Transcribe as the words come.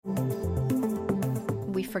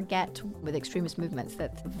we forget with extremist movements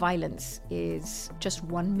that violence is just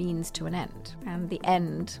one means to an end. And the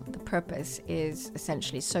end, the purpose, is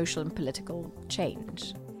essentially social and political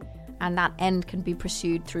change. And that end can be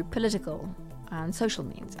pursued through political and social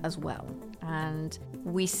means as well. And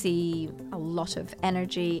we see a lot of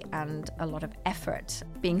energy and a lot of effort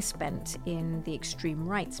being spent in the extreme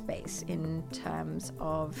right space in terms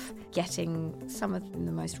of getting some of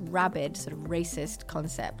the most rabid sort of racist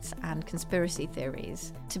concepts and conspiracy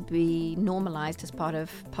theories to be normalized as part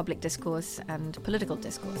of public discourse and political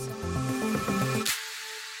discourse.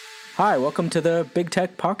 Hi, welcome to the Big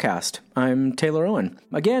Tech Podcast. I'm Taylor Owen.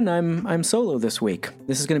 Again, I'm solo this week.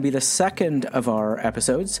 This is going to be the second of our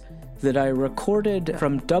episodes that I recorded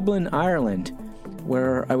from Dublin, Ireland,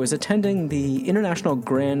 where I was attending the International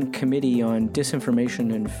Grand Committee on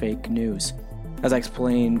Disinformation and Fake News. As I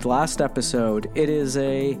explained last episode, it is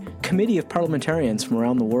a committee of parliamentarians from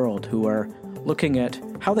around the world who are looking at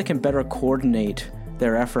how they can better coordinate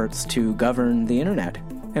their efforts to govern the internet.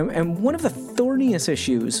 And one of the thorniest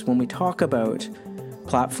issues when we talk about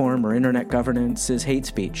platform or internet governance is hate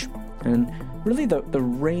speech. And really the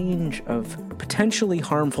range of potentially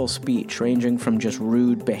harmful speech, ranging from just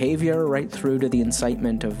rude behavior right through to the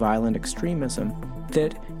incitement of violent extremism,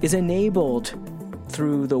 that is enabled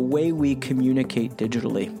through the way we communicate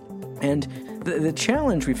digitally. And the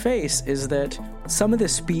challenge we face is that some of the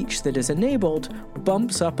speech that is enabled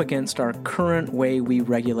bumps up against our current way we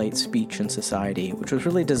regulate speech in society, which was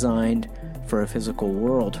really designed for a physical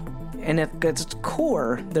world. And at its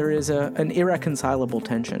core, there is an irreconcilable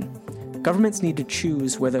tension. Governments need to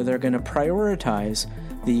choose whether they're going to prioritize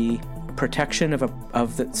the protection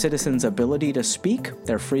of the citizens' ability to speak,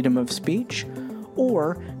 their freedom of speech,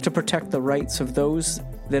 or to protect the rights of those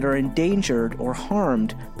that are endangered or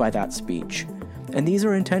harmed by that speech. And these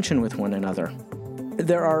are in tension with one another.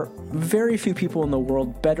 There are very few people in the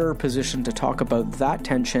world better positioned to talk about that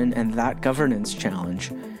tension and that governance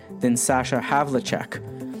challenge than Sasha Havlicek.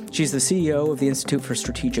 She's the CEO of the Institute for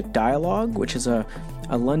Strategic Dialogue, which is a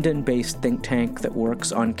London-based think tank that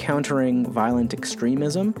works on countering violent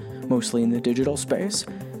extremism, mostly in the digital space.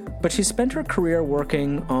 But she spent her career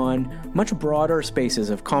working on much broader spaces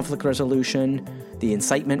of conflict resolution, the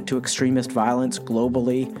incitement to extremist violence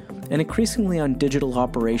globally, and increasingly on digital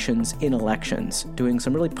operations in elections, doing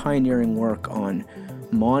some really pioneering work on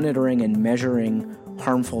monitoring and measuring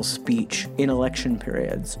harmful speech in election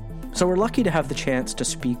periods. So we're lucky to have the chance to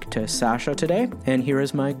speak to Sasha today, and here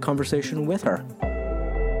is my conversation with her.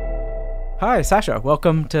 Hi, Sasha.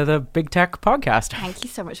 Welcome to the Big Tech Podcast. Thank you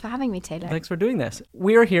so much for having me, Taylor. Thanks for doing this.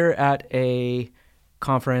 We're here at a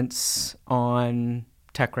conference on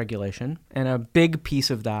tech regulation, and a big piece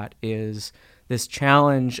of that is this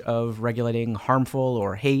challenge of regulating harmful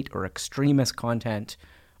or hate or extremist content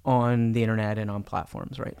on the internet and on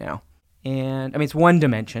platforms right now. And I mean, it's one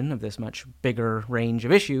dimension of this much bigger range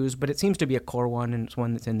of issues, but it seems to be a core one, and it's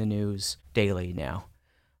one that's in the news daily now.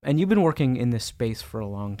 And you've been working in this space for a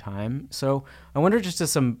long time. So I wonder, just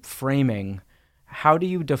as some framing, how do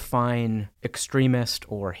you define extremist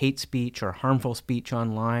or hate speech or harmful speech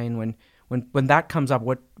online? When that comes up,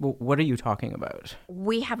 what are you talking about?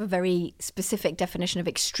 We have a very specific definition of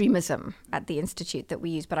extremism at the Institute that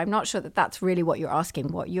we use, but I'm not sure that that's really what you're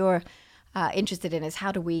asking. What you're interested in is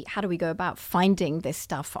how do we go about finding this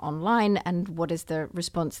stuff online, and what is the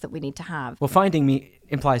response that we need to have? Well, finding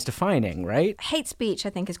implies defining, right? Hate speech, I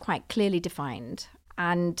think, is quite clearly defined.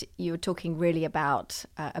 And you're talking really about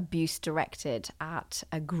abuse directed at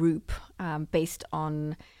a group based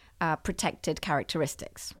on protected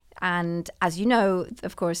characteristics. And as you know,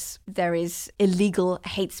 of course, there is illegal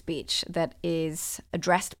hate speech that is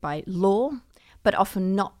addressed by law, but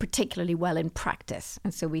often not particularly well in practice.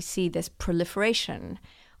 And so we see this proliferation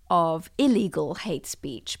of illegal hate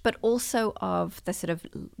speech, but also of the sort of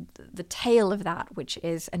the tail of that, which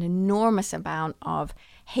is an enormous amount of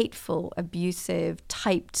hateful, abusive,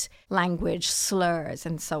 typed language, slurs,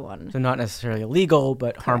 and so on. So not necessarily illegal,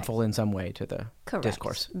 but Correct. Harmful in some way to the Correct.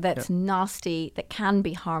 Discourse. That's nasty, that can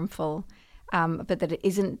be harmful, but that it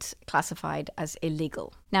isn't classified as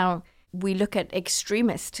illegal. Now, we look at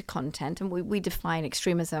extremist content, and we define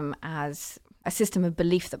extremism as a system of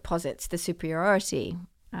belief that posits the superiority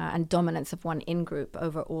and dominance of one in-group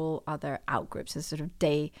over all other out-groups, as sort of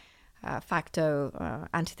de facto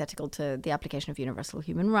antithetical to the application of universal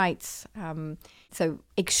human rights. So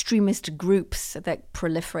extremist groups that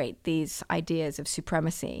proliferate these ideas of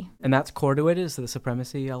supremacy. And that's core to it, is the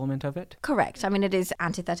supremacy element of it? Correct. I mean, it is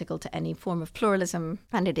antithetical to any form of pluralism,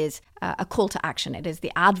 and it is a call to action. It is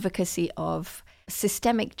the advocacy of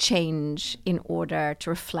systemic change in order to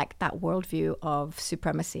reflect that worldview of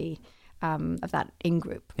supremacy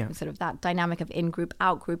in-group. Yeah. Sort of that dynamic of in-group,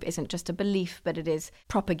 out-group isn't just a belief, but it is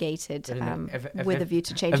propagated with a view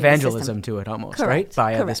to changing evangelism the system. to it almost, Correct, right?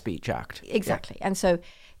 Via the correct. Speech Act. Exactly. And so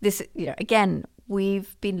this, again,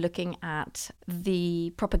 we've been looking at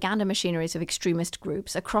the propaganda machineries of extremist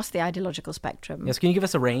groups across the ideological spectrum. Yes, can you give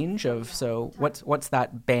us a range of, so what's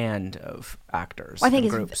that band of actors Well, I think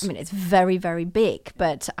and groups? it's very, very big,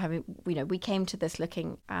 but we came to this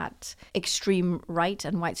looking at extreme right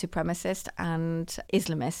and white supremacist and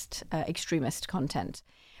Islamist extremist content.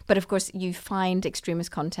 But of course, you find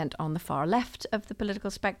extremist content on the far left of the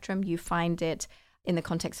political spectrum. You find it in the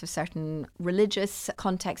context of certain religious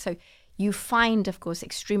contexts. So you find, of course,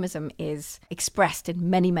 extremism is expressed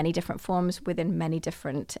in many, many different forms within many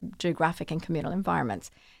different geographic and communal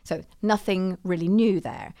environments. So nothing really new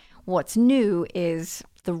there. What's new is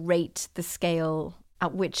the rate, the scale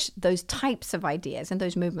at which those types of ideas and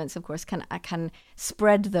those movements, of course, can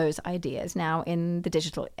spread those ideas now in the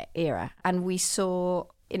digital era. And we saw,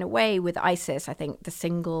 in a way, with ISIS, I think the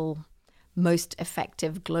single most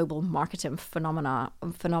effective global marketing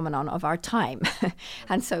phenomenon of our time.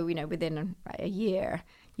 And so, within a year,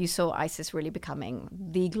 you saw ISIS really becoming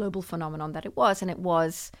the global phenomenon that it was. And it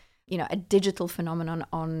was, a digital phenomenon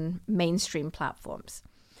on mainstream platforms.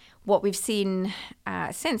 What we've seen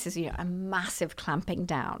since is, a massive clamping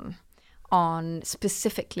down on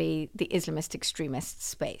specifically the Islamist extremist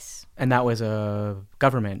space. And that was a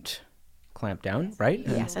government clampdown, right?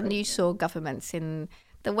 Yes, and you saw governments in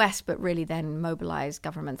the West, but really then mobilize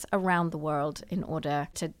governments around the world in order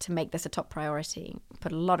to make this a top priority,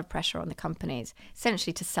 put a lot of pressure on the companies,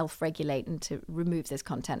 essentially to self-regulate and to remove this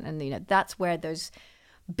content. And, that's where those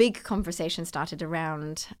big conversations started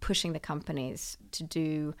around pushing the companies to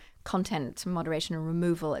do content moderation and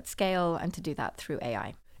removal at scale and to do that through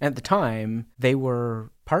AI. At the time, they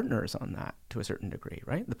were partners on that to a certain degree,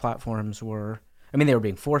 right? The platforms were, they were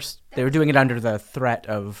being forced, they were doing it under the threat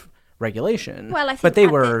of regulation, well, I think but they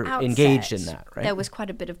at were the outset, engaged in that, right? There was quite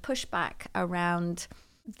a bit of pushback around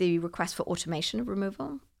the request for automation of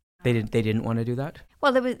removal. They didn't want to do that?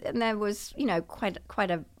 Well, there was quite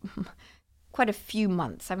a few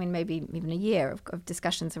months, maybe even a year of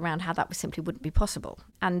discussions around how that simply wouldn't be possible.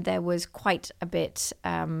 And there was quite a bit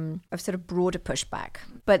of sort of broader pushback.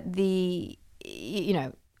 But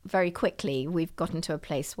very quickly we've gotten to a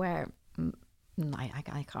place where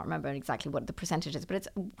I can't remember exactly what the percentage is, but it's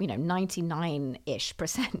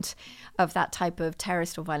 99-ish% of that type of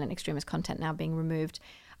terrorist or violent extremist content now being removed,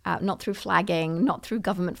 not through flagging, not through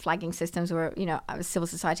government flagging systems or civil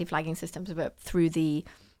society flagging systems, but through the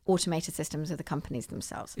automated systems of the companies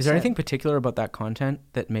themselves. Is there anything particular about that content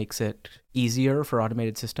that makes it easier for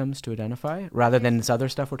automated systems to identify rather than this other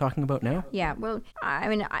stuff we're talking about now? Yeah, well,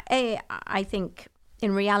 I think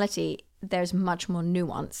in reality, there's much more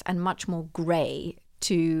nuance and much more grey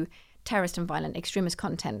to terrorist and violent extremist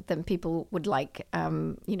content than people would like,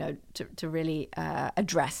 to really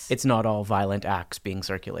address. It's not all violent acts being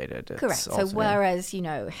circulated. Correct. So whereas, you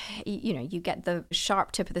get the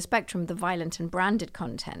sharp tip of the spectrum, the violent and branded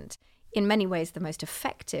content, in many ways the most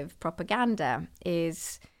effective propaganda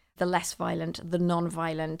is the less violent, the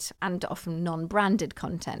non-violent, and often non-branded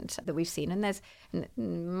content that we've seen. And there's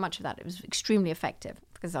much of that. It was extremely effective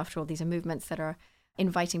because, after all, these are movements that are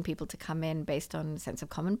inviting people to come in based on a sense of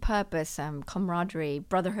common purpose, camaraderie,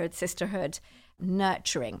 brotherhood, sisterhood,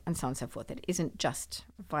 nurturing, and so on and so forth. It isn't just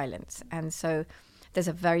violence. And so there's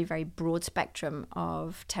a very, very broad spectrum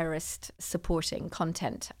of terrorist supporting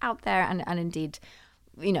content out there. And indeed,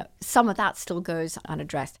 some of that still goes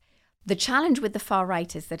unaddressed. The challenge with the far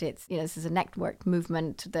right is that this is a network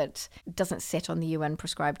movement that doesn't sit on the UN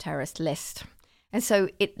prescribed terrorist list. And so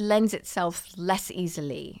it lends itself less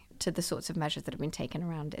easily to the sorts of measures that have been taken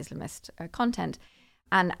around Islamist content.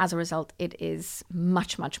 And as a result, it is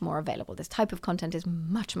much, much more available. This type of content is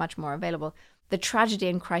much, much more available. The tragedy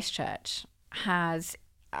in Christchurch has,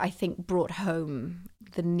 I think, brought home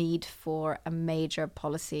the need for a major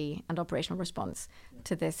policy and operational response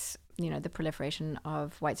to this, the proliferation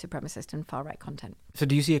of white supremacist and far-right content. So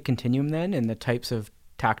do you see a continuum then in the types of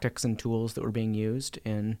tactics and tools that were being used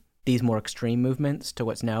in these more extreme movements to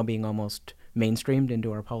what's now being almost mainstreamed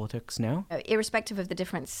into our politics now? Irrespective of the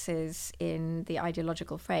differences in the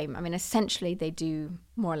ideological frame, essentially they do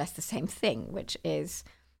more or less the same thing, which is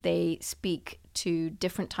they speak to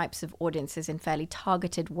different types of audiences in fairly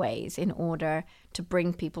targeted ways in order to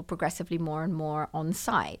bring people progressively more and more on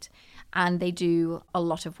side. And they do a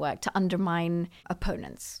lot of work to undermine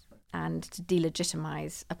opponents and to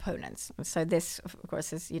delegitimize opponents. And so this, of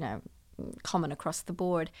course, is, common across the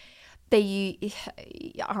board. They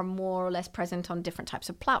are more or less present on different types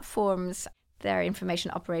of platforms. their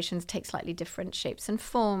information operations take slightly different shapes and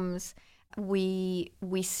forms. We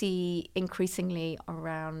see increasingly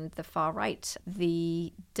around the far right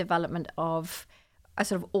the development of a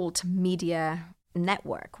sort of alt media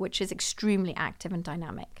network, which is extremely active and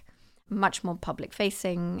dynamic, much more public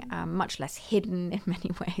facing, much less hidden in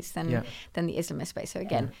many ways than the Islamist space. So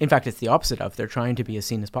again, in fact, it's the opposite of they're trying to be as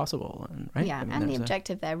seen as possible, right? Yeah, and the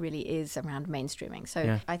objective there really is around mainstreaming.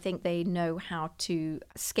 So I think they know how to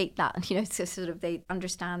skate that. So sort of they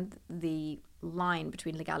understand the line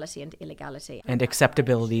between legality and illegality and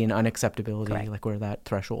acceptability and unacceptability, correct, like where that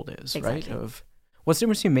threshold is, exactly, right? Of what's the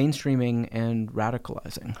difference between mainstreaming and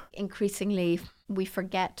radicalizing? Increasingly, we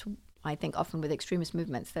forget, I think often with extremist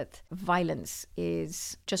movements, that violence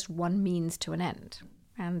is just one means to an end.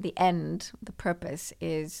 And the end, the purpose,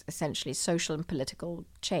 is essentially social and political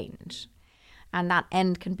change. And that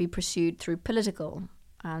end can be pursued through political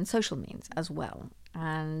and social means as well.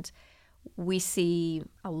 And we see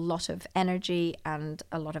a lot of energy and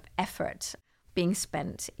a lot of effort being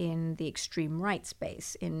spent in the extreme right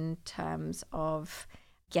space in terms of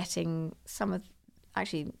getting some of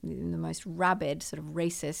actually the most rabid sort of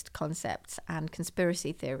racist concepts and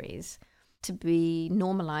conspiracy theories to be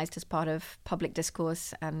normalized as part of public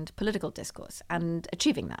discourse and political discourse, and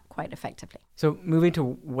achieving that quite effectively. So moving to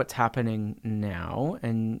what's happening now,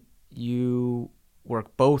 and you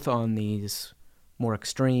work both on these more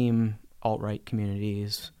extreme alt-right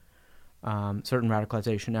communities, certain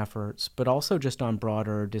radicalization efforts, but also just on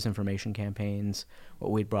broader disinformation campaigns,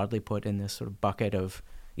 what we'd broadly put in this sort of bucket of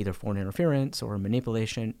either foreign interference or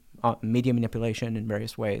manipulation, media manipulation in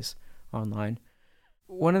various ways online.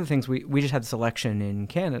 One of the things, we just had this election in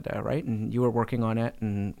Canada, right? And you were working on it,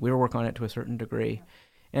 and we were working on it to a certain degree.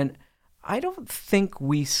 And I don't think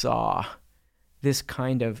we saw this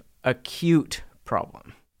kind of acute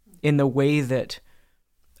problem in the way that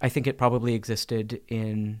I think it probably has existed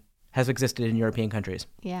in European countries.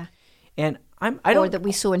 Yeah. And or that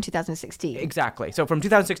we saw in 2016. Exactly. So from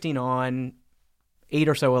 2016 on, 8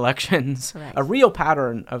 or so elections, correct, a real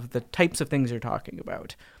pattern of the types of things you're talking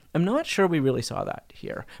about. I'm not sure we really saw that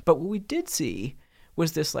here. But what we did see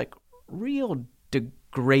was this like real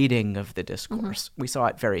degrading of the discourse. Mm-hmm. We saw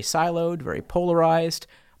it very siloed, very polarized,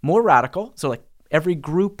 more radical. So like every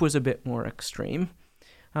group was a bit more extreme.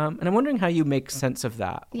 And I'm wondering how you make sense of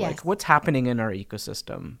that. Yes. Like what's happening in our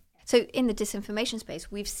ecosystem? So in the disinformation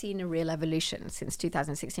space, we've seen a real evolution since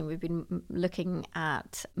 2016. We've been looking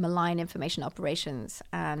at malign information operations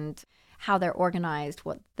and how they're organized,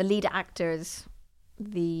 what the lead actors,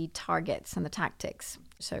 the targets and the tactics.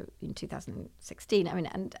 So in 2016, I mean,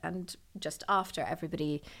 and just after,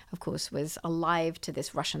 everybody, of course, was alive to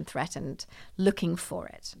this Russian threat and looking for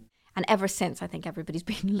it. And ever since, I think everybody's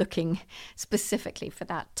been looking specifically for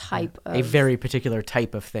that type of... A very particular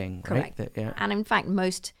type of thing, correct, right? And in fact,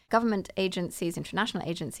 most government agencies, international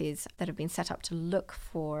agencies that have been set up to look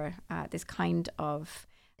for this kind of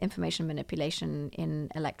information manipulation in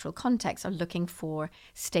electoral context are looking for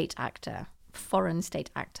foreign state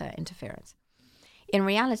actor interference. In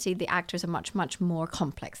reality, the actors are much, much more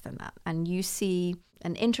complex than that. And you see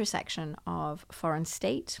an intersection of foreign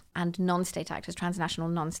state and non-state actors, transnational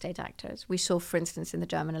non-state actors. We saw, for instance, in the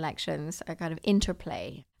German elections, a kind of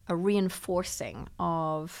interplay, a reinforcing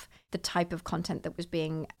of the type of content that was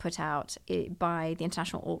being put out by the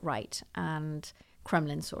international alt-right and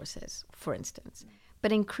Kremlin sources, for instance.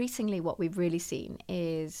 But increasingly what we've really seen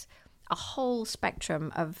is a whole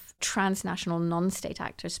spectrum of transnational non-state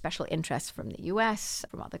actors, special interests from the US,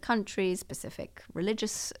 from other countries, specific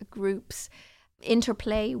religious groups,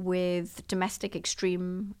 interplay with domestic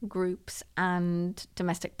extreme groups and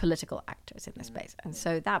domestic political actors in this space. And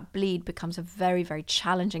so that bleed becomes a very, very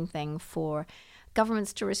challenging thing for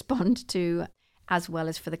governments to respond to, as well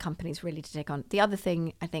as for the companies really to take on. The other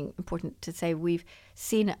thing I think important to say, we've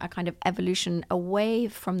seen a kind of evolution away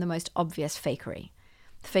from the most obvious fakery.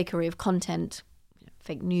 The fakery of content,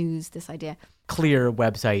 fake news, this idea. Clear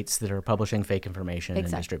websites that are publishing fake information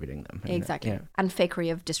exactly, and distributing them. Exactly. And fakery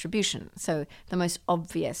of distribution. So the most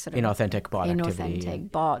obvious sort of inauthentic bot activity.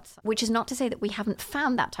 Inauthentic bots, which is not to say that we haven't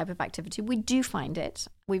found that type of activity. We do find it.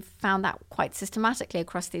 We've found that quite systematically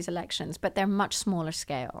across these elections, but they're much smaller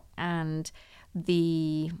scale. And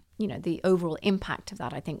the overall impact of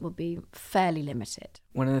that, I think, will be fairly limited.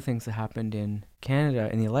 One of the things that happened in Canada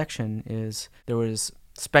in the election is there was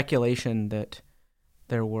speculation that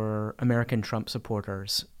there were American Trump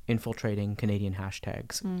supporters infiltrating Canadian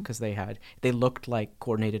hashtags because they looked like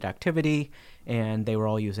coordinated activity, and they were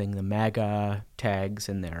all using the MAGA tags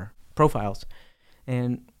in their profiles.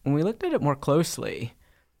 And when we looked at it more closely,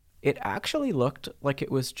 it actually looked like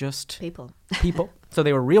it was just people. So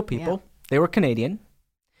they were real people They were Canadian.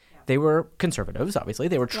 They were conservatives, obviously.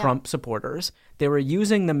 They were Trump supporters. They were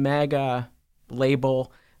using the MAGA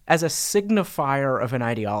label as a signifier of an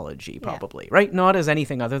ideology, probably, right? Not as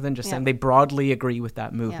anything other than just saying they broadly agree with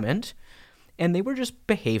that movement. And they were just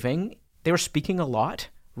behaving. They were speaking a lot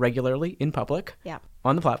regularly in public,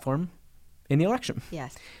 on the platform, in the election.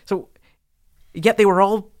 Yes. So yet they were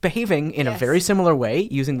all behaving in a very similar way,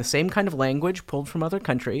 using the same kind of language pulled from other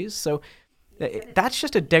countries. So that's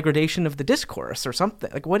just a degradation of the discourse or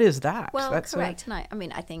something. Like, what is that? Well, that's correct. And I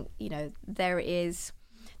mean, I think,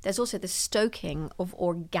 there's also the stoking of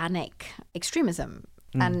organic extremism.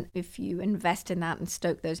 And if you invest in that and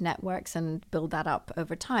stoke those networks and build that up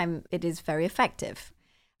over time, it is very effective.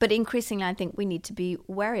 But increasingly, I think we need to be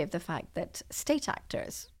wary of the fact that state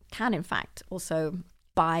actors can, in fact, also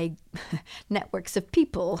buy networks of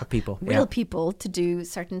people, real people, to do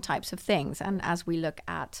certain types of things. And as we look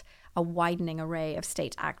at a widening array of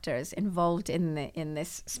state actors involved in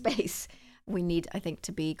this space, we need, I think,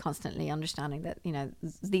 to be constantly understanding that,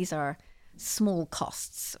 these are small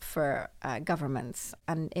costs for governments,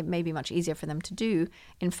 and it may be much easier for them to do,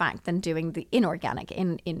 in fact, than doing the inorganic,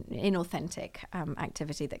 inauthentic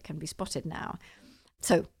activity that can be spotted now.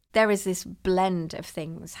 So there is this blend of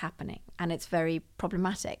things happening, and it's very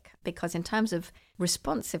problematic because in terms of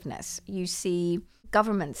responsiveness, you see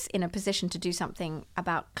governments in a position to do something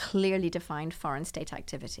about clearly defined foreign state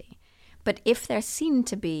activity. But if they're seen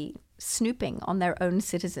to be snooping on their own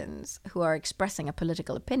citizens who are expressing a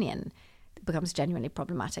political opinion, it becomes genuinely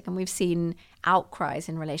problematic. And we've seen outcries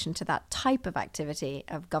in relation to that type of activity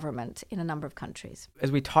of government in a number of countries.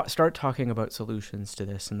 As we start talking about solutions to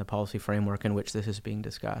this and the policy framework in which this is being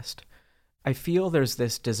discussed, I feel there's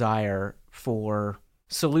this desire for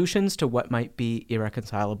solutions to what might be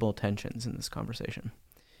irreconcilable tensions in this conversation.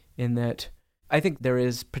 In that I think there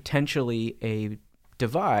is potentially a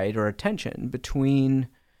divide or a tension between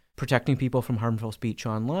protecting people from harmful speech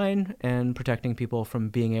online and protecting people from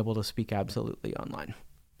being able to speak absolutely online.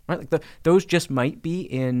 Right? Like those just might be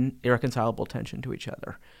in irreconcilable tension to each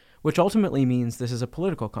other, which ultimately means this is a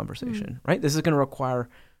political conversation, right? This is going to require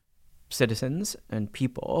citizens and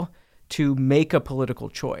people to make a political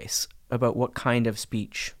choice about what kind of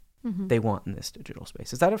speech they want in this digital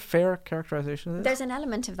space. Is that a fair characterization of this? There's an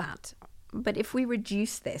element of that. But if we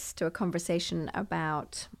reduce this to a conversation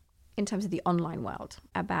about, in terms of the online world,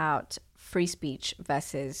 about free speech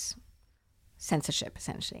versus censorship,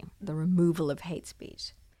 essentially, the removal of hate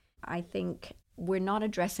speech, I think we're not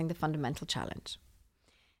addressing the fundamental challenge.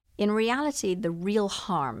 In reality, the real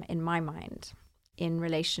harm, in my mind, in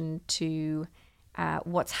relation to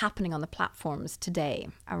what's happening on the platforms today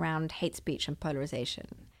around hate speech and polarization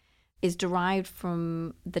is derived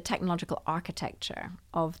from the technological architecture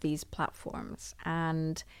of these platforms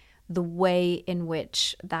and the way in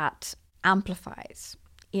which that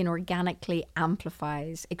inorganically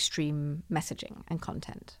amplifies extreme messaging and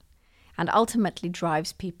content, and ultimately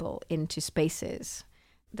drives people into spaces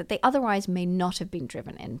that they otherwise may not have been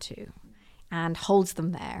driven into, and holds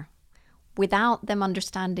them there without them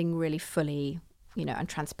understanding really fully, and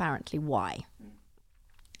transparently why.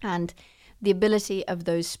 And the ability of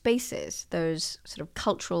those spaces, those sort of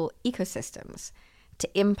cultural ecosystems,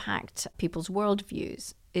 to impact people's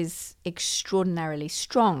worldviews is extraordinarily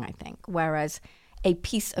strong, I think, whereas a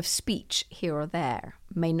piece of speech here or there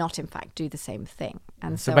may not, in fact, do the same thing.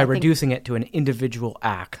 And so by reducing it to an individual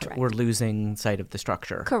act, we're losing sight of the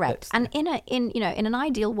structure. Correct. And in an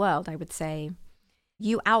ideal world, I would say,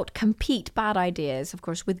 you outcompete bad ideas, of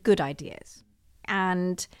course, with good ideas.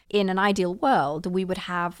 And in an ideal world, we would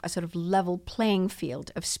have a sort of level playing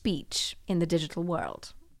field of speech in the digital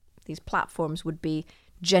world. These platforms would be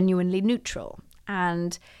genuinely neutral,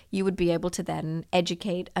 and you would be able to then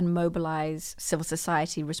educate and mobilize civil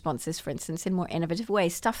society responses, for instance, in more innovative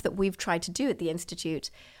ways, stuff that we've tried to do at the Institute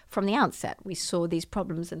from the outset. We saw these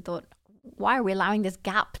problems and thought, why are we allowing this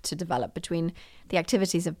gap to develop between the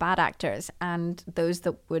activities of bad actors and those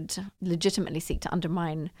that would legitimately seek to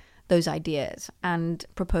undermine those ideas and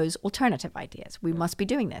propose alternative ideas? We must be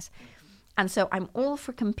doing this. And so I'm all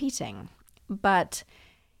for competing, but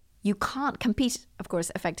you can't compete, of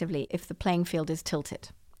course, effectively if the playing field is tilted.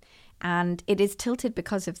 And it is tilted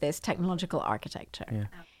because of this technological architecture. Yeah.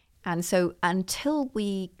 And so until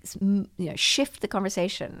we shift the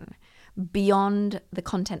conversation beyond the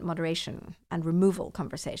content moderation and removal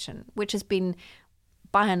conversation, which has been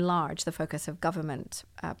by and large the focus of government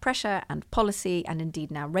pressure and policy and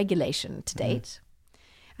indeed now regulation to date,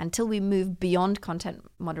 until we move beyond content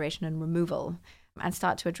moderation and removal and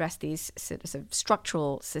start to address these sort of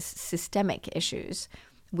structural, systemic issues,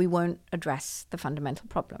 we won't address the fundamental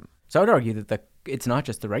problem. So I would argue that it's not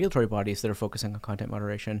just the regulatory bodies that are focusing on content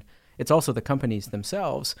moderation. It's also the companies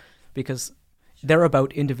themselves, because they're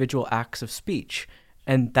about individual acts of speech.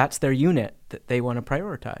 And that's their unit that they want to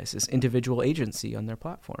prioritize, is individual agency on their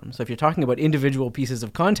platform. So if you're talking about individual pieces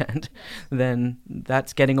of content, then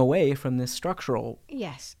that's getting away from this structural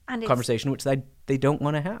conversation, which they don't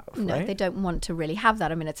want to have. No, right? They don't want to really have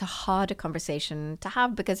that. I mean, it's a harder conversation to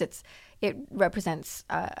have because it represents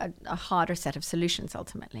a harder set of solutions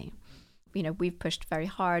ultimately. You know, we've pushed very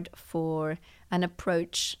hard for an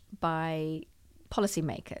approach by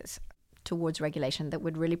policymakers towards regulation that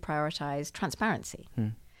would really prioritize transparency.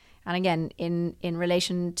 And again, in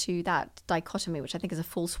relation to that dichotomy, which I think is a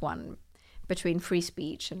false one, between free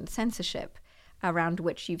speech and censorship, around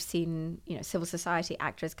which you've seen, you know, civil society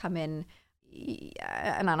actors come in,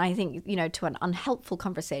 and I think, you know, to an unhelpful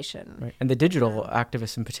conversation. Right. And the digital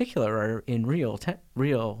activists in particular are in real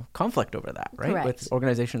conflict over that, right? Correct. With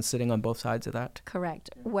organizations sitting on both sides of that. Correct.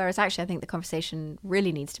 Whereas actually I think the conversation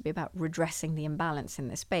really needs to be about redressing the imbalance in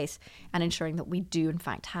this space and ensuring that we do in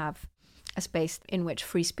fact have a space in which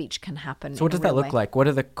free speech can happen. So what does that look like? What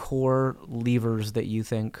are the core levers that you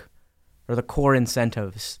think, or the core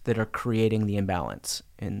incentives that are creating the imbalance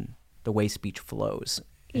in the way speech flows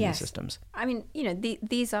in the systems? I mean, you know,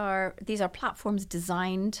 these are platforms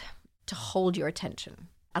designed to hold your attention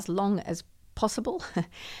as long as possible,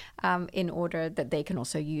 in order that they can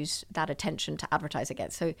also use that attention to advertise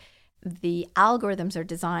against. So the algorithms are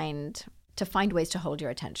designed to find ways to hold your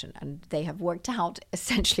attention, and they have worked out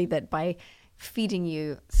essentially that by feeding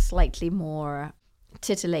you slightly more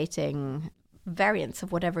titillating variants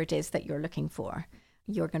of whatever it is that you're looking for,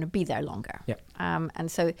 you're going to be there longer. Yeah. And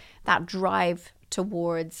so that drive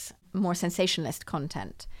towards more sensationalist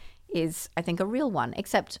content is, I think, a real one,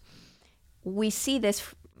 except we see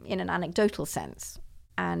this in an anecdotal sense,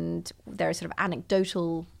 and there's sort of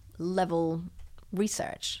anecdotal level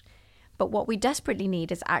research. But what we desperately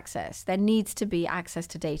need is access. There needs to be access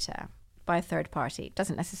to data by a third party. It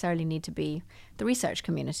doesn't necessarily need to be the research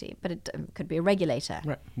community, but it could be a regulator.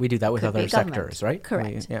 Right. We do that with other sectors, right?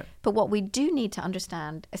 Correct. But what we do need to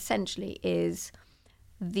understand essentially is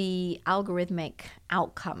the algorithmic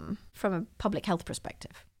outcome from a public health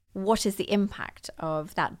perspective. What is the impact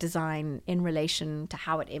of that design in relation to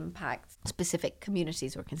how it impacts specific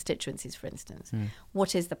communities or constituencies, for instance?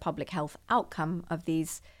 What is the public health outcome of the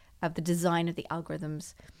design of the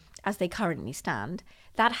algorithms as they currently stand?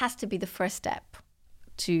 That has to be the first step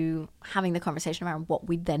to having the conversation around what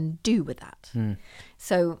we then do with that.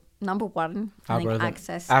 So number one, I think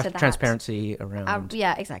access to that. Transparency around.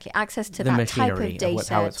 Yeah, exactly. Access to that type of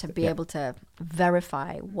data to be able to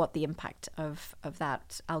verify what the impact of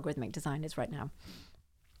that algorithmic design is right now.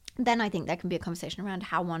 Then I think there can be a conversation around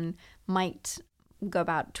how one might go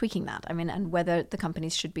about tweaking that. I mean, and whether the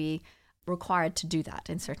companies should be required to do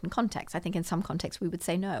that in certain contexts. I think in some contexts we would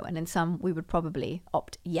say no, and in some we would probably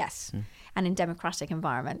opt yes. And in democratic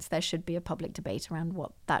environments, there should be a public debate around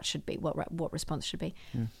what that should be, what response should be.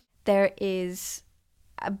 There is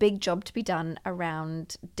a big job to be done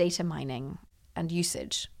around data mining and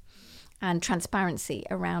usage and transparency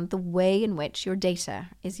around the way in which your data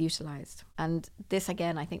is utilized. And this,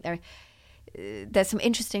 again, I think there's some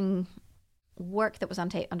interesting work that was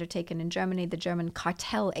undertaken in Germany, the German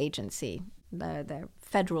cartel agency, the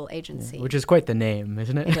federal agency. Which is quite the name,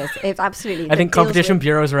 isn't it? It is. It's absolutely. I think competition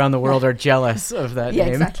bureaus around the world are jealous of that name.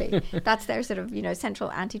 Yeah, exactly. That's their sort of,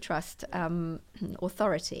 central antitrust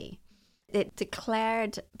authority. It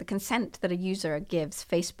declared the consent that a user gives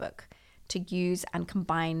Facebook to use and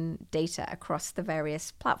combine data across the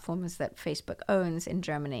various platforms that Facebook owns in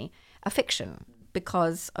Germany a fiction,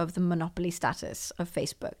 because of the monopoly status of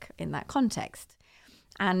Facebook in that context.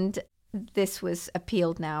 And this was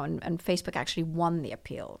appealed now, and Facebook actually won the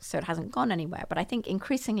appeal, so it hasn't gone anywhere. But I think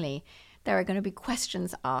increasingly there are going to be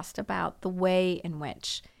questions asked about the way in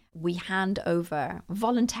which we hand over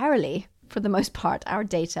voluntarily, for the most part, our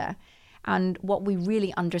data, and what we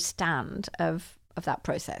really understand of that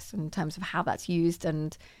process in terms of how that's used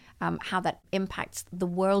and how that impacts the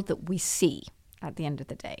world that we see at the end of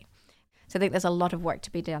the day. So I think there's a lot of work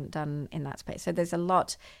to be done in that space. So there's a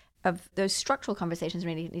lot of those structural conversations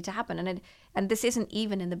really need to happen. And this isn't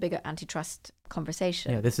even in the bigger antitrust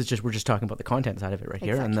conversation. Yeah, we're just talking about the content side of it right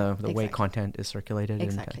here, and the way content is circulated.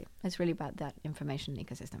 Exactly. It's really about that information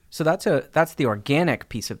ecosystem. So that's the organic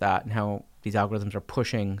piece of that, and how these algorithms are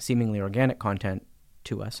pushing seemingly organic content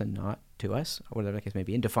to us and not to us, or whatever the case may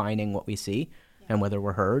be, and defining what we see and whether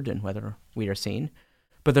we're heard and whether we are seen.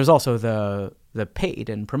 But there's also the paid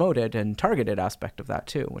and promoted and targeted aspect of that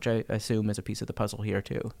too, which I assume is a piece of the puzzle here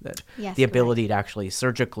too. That the ability to actually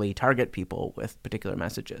surgically target people with particular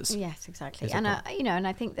messages. Yes, exactly. And and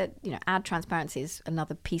I think that ad transparency is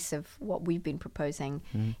another piece of what we've been proposing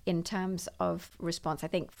in terms of response. I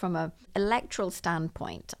think from an electoral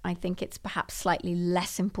standpoint, I think it's perhaps slightly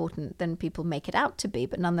less important than people make it out to be,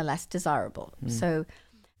 but nonetheless desirable. So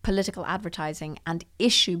political advertising and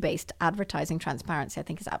issue-based advertising transparency, I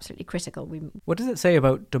think, is absolutely critical. What does it say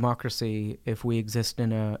about democracy if we exist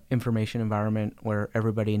in an information environment where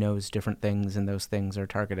everybody knows different things and those things are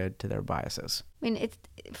targeted to their biases? I mean, it's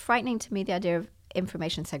frightening to me, the idea of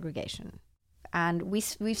information segregation. And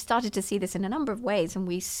we've started to see this in a number of ways, and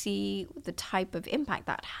we see the type of impact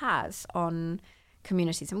that has on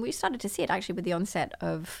communities. And we started to see it actually with the onset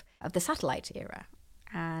of the satellite era.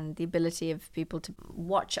 And the ability of people to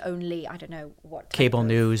watch only, I don't know what... Cable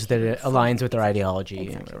news that it aligns with their ideology.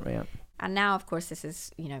 Exactly. And now, of course, this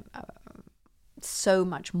is, so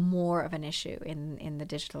much more of an issue in the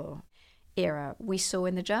digital era. We saw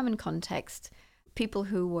in the German context, people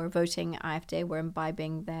who were voting AfD were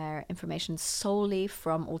imbibing their information solely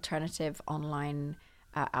from alternative online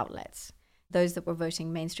outlets. Those that were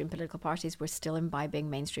voting mainstream political parties were still imbibing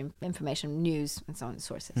mainstream information, news, and so on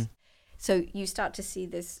sources. So you start to see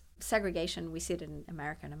this segregation. We see it in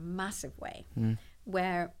America in a massive way,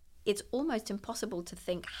 where it's almost impossible to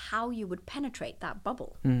think how you would penetrate that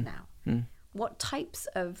bubble now. What types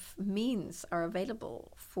of means are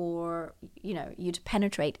available for you to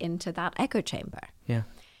penetrate into that echo chamber? Yeah,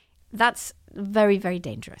 that's very, very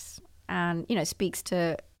dangerous, and speaks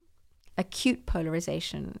to acute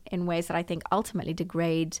polarization in ways that I think ultimately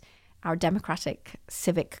degrade our democratic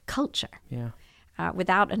civic culture. Yeah.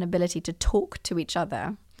 Without an ability to talk to each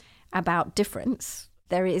other about difference,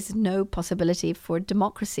 there is no possibility for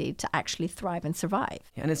democracy to actually thrive and survive.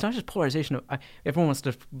 Yeah, and it's not just polarization. Everyone wants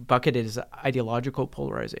to bucket it as ideological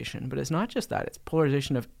polarization, but it's not just that. It's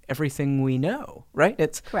polarization of everything we know, right?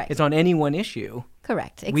 Correct. It's on any one issue.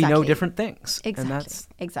 Correct. Exactly. We know different things.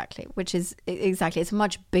 Exactly. Exactly. Which is exactly. It's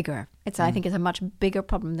much bigger. I think it's a much bigger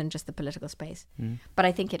problem than just the political space. But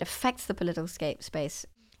I think it affects the political space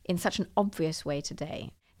in such an obvious way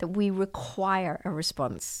today that we require a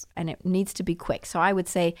response, and it needs to be quick. So I would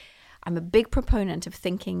say I'm a big proponent of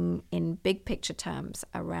thinking in big picture terms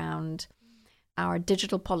around our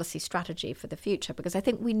digital policy strategy for the future, because I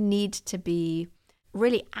think we need to be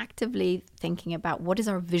really actively thinking about what is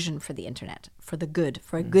our vision for the internet, for the good,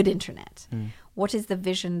 for a good internet. What is the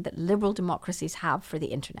vision that liberal democracies have for the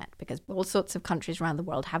internet? Because all sorts of countries around the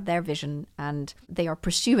world have their vision, and they are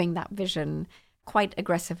pursuing that vision quite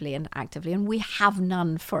aggressively and actively, and we have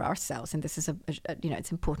none for ourselves. And this is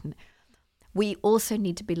it's important. We also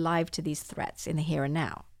need to be live to these threats in the here and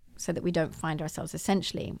now, so that we don't find ourselves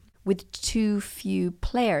essentially with too few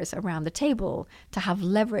players around the table to have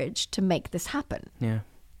leverage to make this happen. Yeah,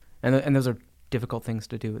 and those are difficult things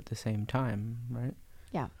to do at the same time, right?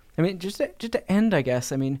 Yeah. I mean, just to end, I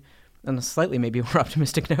guess. I mean, on a slightly maybe more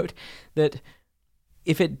optimistic note, that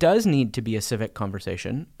if it does need to be a civic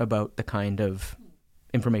conversation about the kind of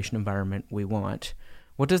information environment we want,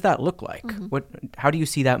 what does that look like? How do you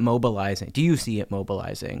see that mobilizing? Do you see it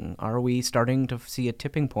mobilizing? Are we starting to see a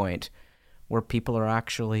tipping point where people are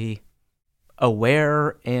actually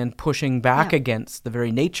aware and pushing back against the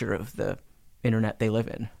very nature of the internet they live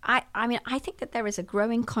in? I mean, I think that there is a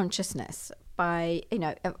growing consciousness by,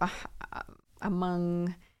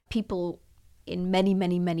 among people in many,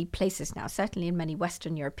 many, many places now, certainly in many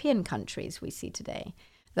Western European countries we see today,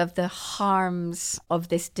 of the harms of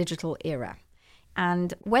this digital era.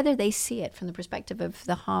 And whether they see it from the perspective of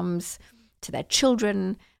the harms to their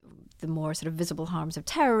children, the more sort of visible harms of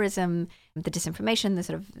terrorism, the disinformation, the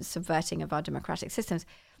sort of subverting of our democratic systems,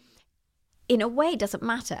 in a way doesn't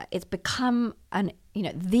matter. It's become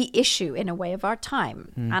the issue in a way of our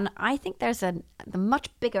time. And I think there's a much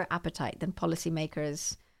bigger appetite than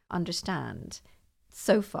policymakers understand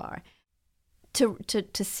so far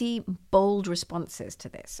to see bold responses to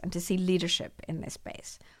this and to see leadership in this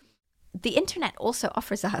space. The internet also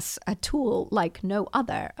offers us a tool like no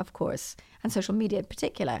other, of course, and social media in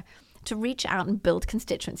particular, to reach out and build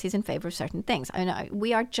constituencies in favor of certain things. I mean,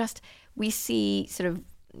 we see sort of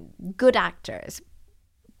good actors,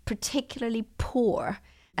 particularly poor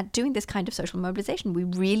at doing this kind of social mobilization. We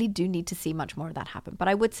really do need to see much more of that happen. But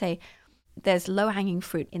I would say there's low-hanging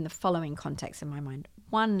fruit in the following context in my mind.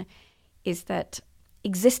 One is that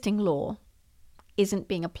existing law isn't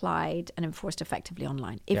being applied and enforced effectively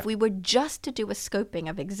online. If we were just to do a scoping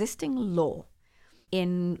of existing law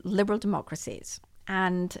in liberal democracies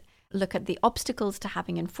and look at the obstacles to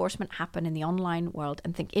having enforcement happen in the online world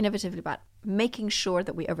and think innovatively about making sure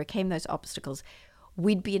that we overcame those obstacles,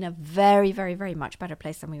 we'd be in a very, very, very much better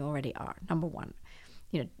place than we already are, number one.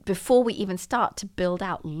 Before we even start to build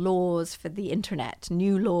out laws for the internet,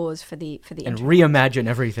 new laws for the and internet. reimagine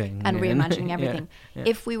everything. And reimagining everything. Yeah.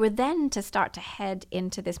 If we were then to start to head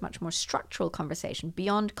into this much more structural conversation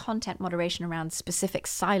beyond content moderation around specific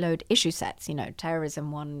siloed issue sets,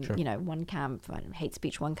 terrorism one, Sure. One camp, hate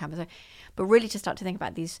speech one camp, but really to start to think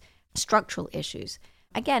about these structural issues.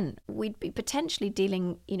 Again, we'd be potentially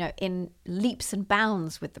dealing, in leaps and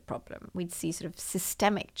bounds with the problem. We'd see sort of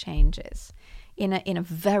systemic changes in a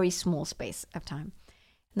very small space of time.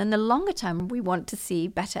 And then the longer term, we want to see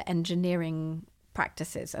better engineering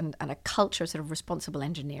practices and a culture of sort of responsible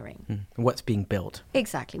engineering. What's being built.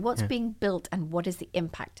 Exactly. What's being built and what is the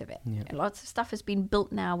impact of it? Yeah. And lots of stuff has been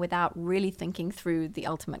built now without really thinking through the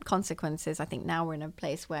ultimate consequences. I think now we're in a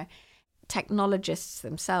place where technologists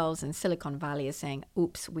themselves in Silicon Valley are saying,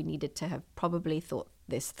 oops, we needed to have probably thought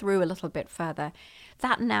this through a little bit further.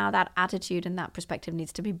 That attitude and that perspective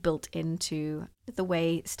needs to be built into the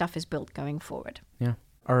way stuff is built going forward. Yeah.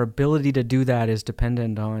 Our ability to do that is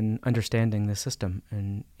dependent on understanding the system,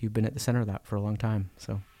 and you've been at the center of that for a long time.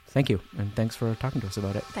 So thank you, and thanks for talking to us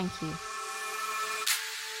about it. Thank you.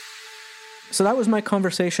 So that was my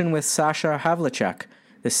conversation with Sasha Havlicek,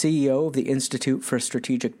 the CEO of the Institute for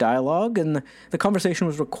Strategic Dialogue, and the conversation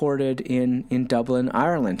was recorded in Dublin,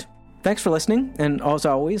 Ireland. Thanks for listening, and as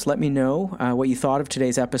always, let me know what you thought of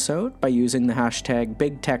today's episode by using the hashtag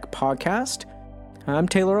BigTechPodcast. I'm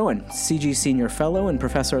Taylor Owen, CG Senior Fellow and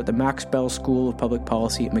Professor at the Max Bell School of Public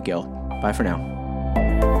Policy at McGill. Bye for now.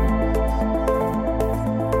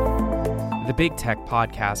 The Big Tech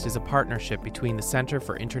Podcast is a partnership between the Center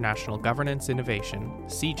for International Governance Innovation,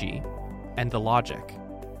 CIGI, and The Logic.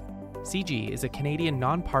 CIGI is a Canadian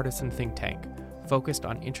nonpartisan think tank focused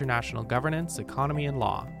on international governance, economy, and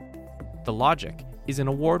law. The Logic is an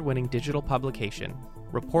award-winning digital publication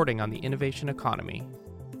reporting on the innovation economy.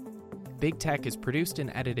 Big Tech is produced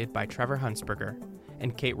and edited by Trevor Hunsberger,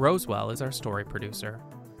 and Kate Rosewell is our story producer.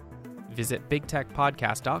 Visit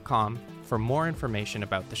bigtechpodcast.com for more information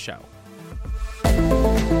about the show.